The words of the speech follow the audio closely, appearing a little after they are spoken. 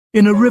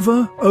In a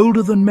river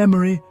older than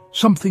memory,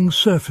 something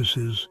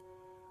surfaces.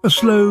 A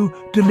slow,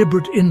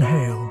 deliberate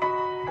inhale.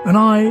 An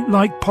eye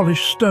like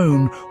polished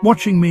stone,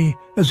 watching me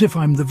as if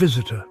I'm the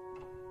visitor.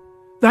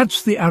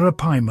 That's the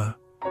Arapaima.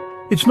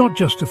 It's not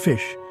just a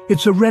fish,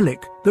 it's a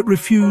relic that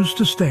refused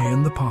to stay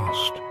in the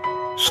past.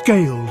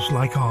 Scales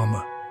like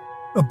armor.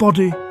 A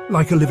body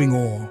like a living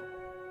ore.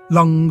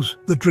 Lungs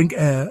that drink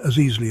air as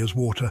easily as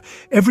water.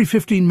 Every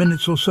 15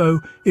 minutes or so,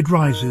 it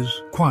rises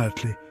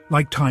quietly,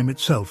 like time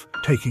itself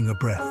taking a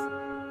breath.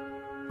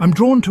 I'm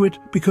drawn to it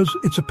because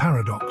it's a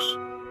paradox.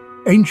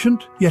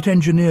 Ancient, yet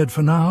engineered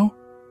for now.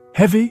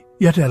 Heavy,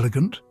 yet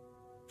elegant.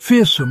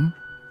 Fearsome,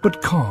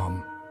 but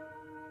calm.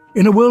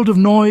 In a world of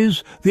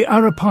noise, the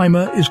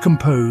Arapaima is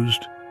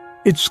composed.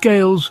 Its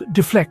scales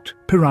deflect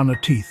piranha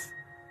teeth.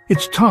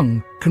 Its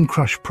tongue can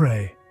crush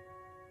prey.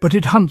 But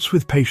it hunts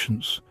with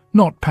patience,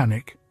 not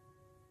panic.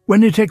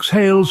 When it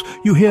exhales,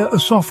 you hear a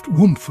soft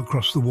whoomph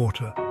across the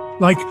water,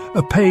 like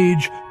a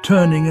page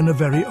turning in a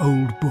very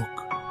old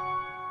book.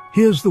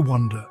 Here's the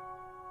wonder.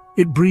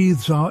 It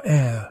breathes our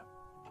air.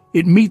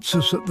 It meets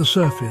us at the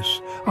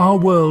surface, our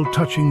world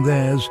touching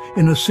theirs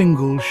in a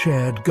single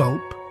shared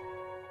gulp.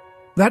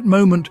 That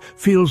moment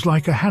feels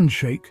like a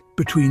handshake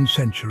between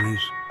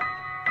centuries.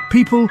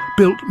 People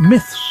built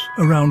myths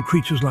around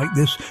creatures like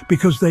this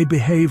because they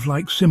behave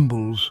like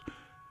symbols.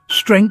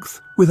 Strength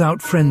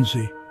without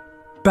frenzy.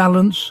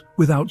 Balance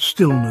without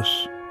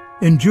stillness,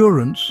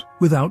 endurance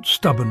without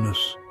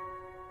stubbornness.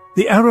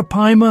 The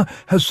Arapaima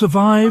has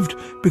survived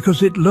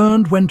because it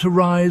learned when to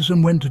rise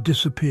and when to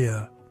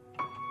disappear.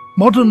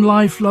 Modern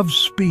life loves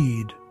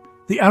speed.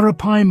 The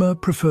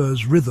Arapaima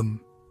prefers rhythm.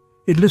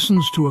 It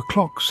listens to a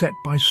clock set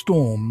by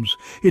storms.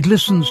 It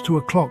listens to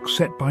a clock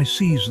set by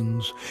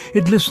seasons.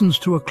 It listens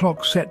to a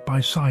clock set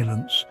by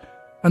silence.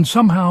 And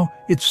somehow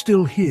it's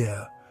still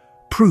here.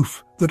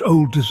 Proof that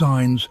old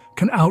designs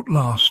can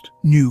outlast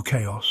new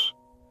chaos.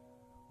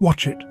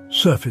 Watch it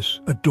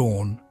surface at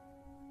dawn.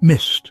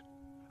 Mist,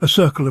 a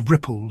circle of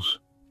ripples,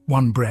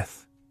 one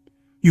breath.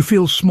 You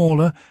feel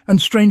smaller and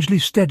strangely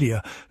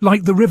steadier,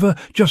 like the river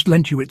just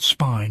lent you its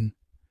spine.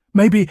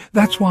 Maybe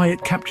that's why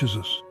it captures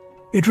us.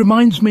 It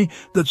reminds me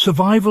that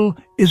survival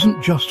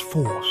isn't just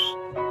force,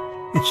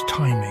 it's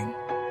timing.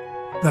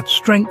 That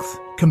strength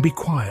can be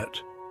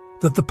quiet,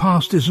 that the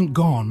past isn't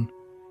gone,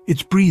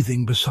 it's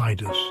breathing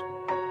beside us.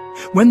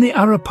 When the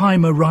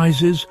Arapaima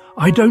rises,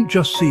 I don't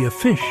just see a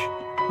fish,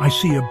 I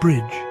see a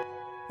bridge,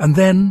 and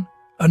then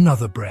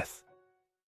another breath.